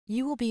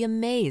You will be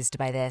amazed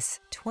by this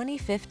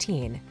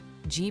 2015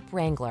 Jeep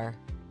Wrangler.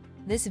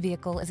 This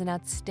vehicle is an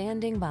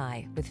outstanding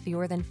buy with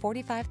fewer than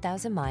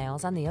 45,000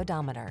 miles on the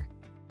odometer.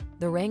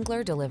 The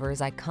Wrangler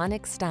delivers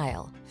iconic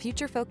style,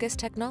 future-focused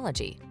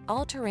technology,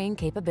 all-terrain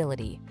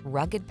capability,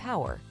 rugged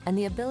power, and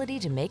the ability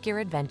to make your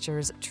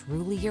adventures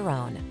truly your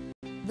own.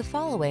 The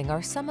following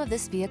are some of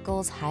this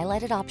vehicle's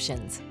highlighted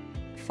options: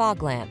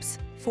 fog lamps,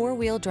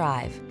 four-wheel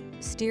drive,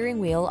 steering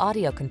wheel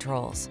audio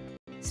controls,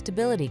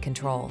 stability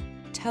control,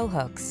 tow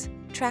hooks,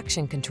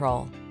 traction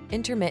control,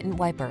 intermittent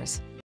wipers,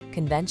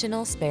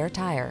 conventional spare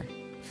tire,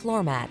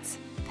 floor mats,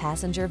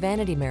 passenger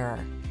vanity mirror.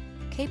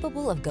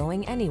 Capable of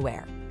going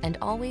anywhere and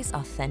always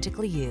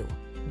authentically you.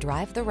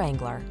 Drive the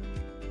Wrangler.